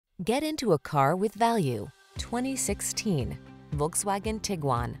Get into a car with value. 2016 Volkswagen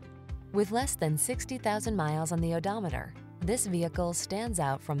Tiguan. With less than 60,000 miles on the odometer, this vehicle stands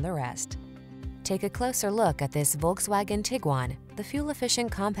out from the rest. Take a closer look at this Volkswagen Tiguan, the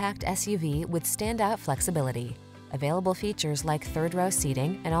fuel-efficient compact SUV with standout flexibility. Available features like third-row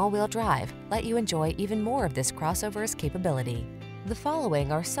seating and all-wheel drive let you enjoy even more of this crossover's capability. The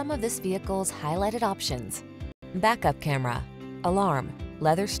following are some of this vehicle's highlighted options: backup camera, alarm,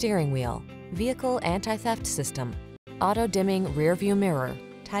 leather steering wheel, vehicle anti-theft system, auto-dimming rear-view mirror,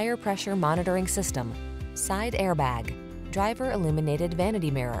 tire pressure monitoring system, side airbag, driver illuminated vanity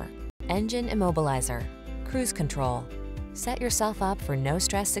mirror, engine immobilizer, cruise control. Set yourself up for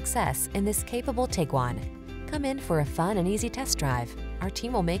no-stress success in this capable Tiguan. Come in for a fun and easy test drive. Our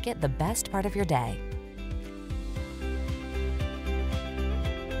team will make it the best part of your day.